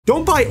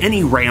Don't buy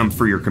any RAM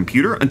for your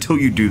computer until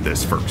you do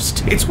this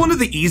first. It's one of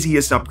the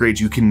easiest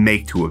upgrades you can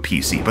make to a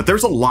PC, but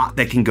there's a lot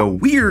that can go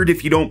weird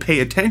if you don't pay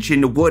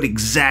attention to what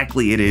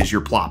exactly it is you're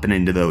plopping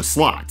into those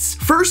slots.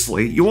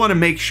 Firstly, you want to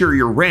make sure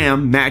your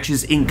RAM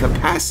matches in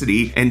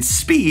capacity and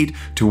speed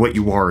to what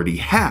you already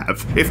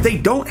have. If they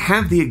don't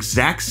have the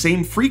exact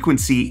same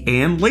frequency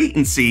and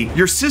latency,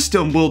 your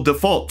system will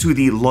default to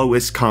the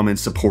lowest common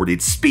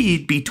supported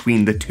speed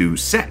between the two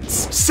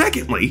sets.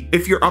 Secondly,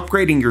 if you're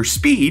upgrading your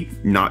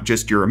speed, not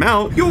just your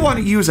amount, you'll want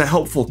to use a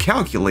helpful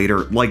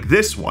calculator like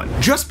this one.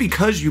 Just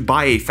because you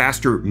buy a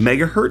faster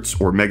megahertz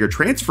or mega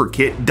transfer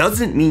kit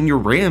doesn't mean your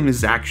RAM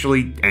is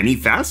actually any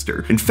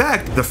faster. In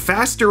fact, the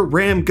faster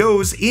RAM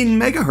goes in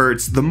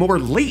megahertz, the more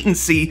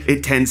latency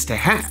it tends to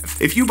have.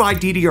 If you buy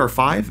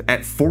DDR5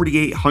 at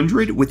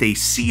 4800 with a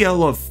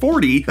CL of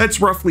 40, that's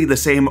roughly the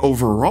same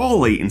overall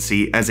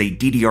latency as a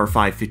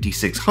DDR5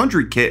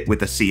 5600 kit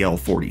with a CL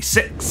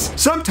 46.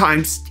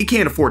 Sometimes you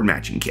can't afford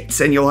matching kits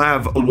and you'll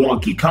have a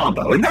wonky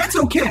combo, and that's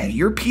okay.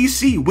 Your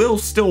PC will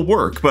still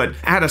work, but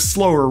at a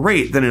slower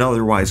rate than it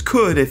otherwise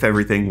could if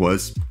everything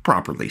was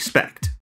properly spec'd.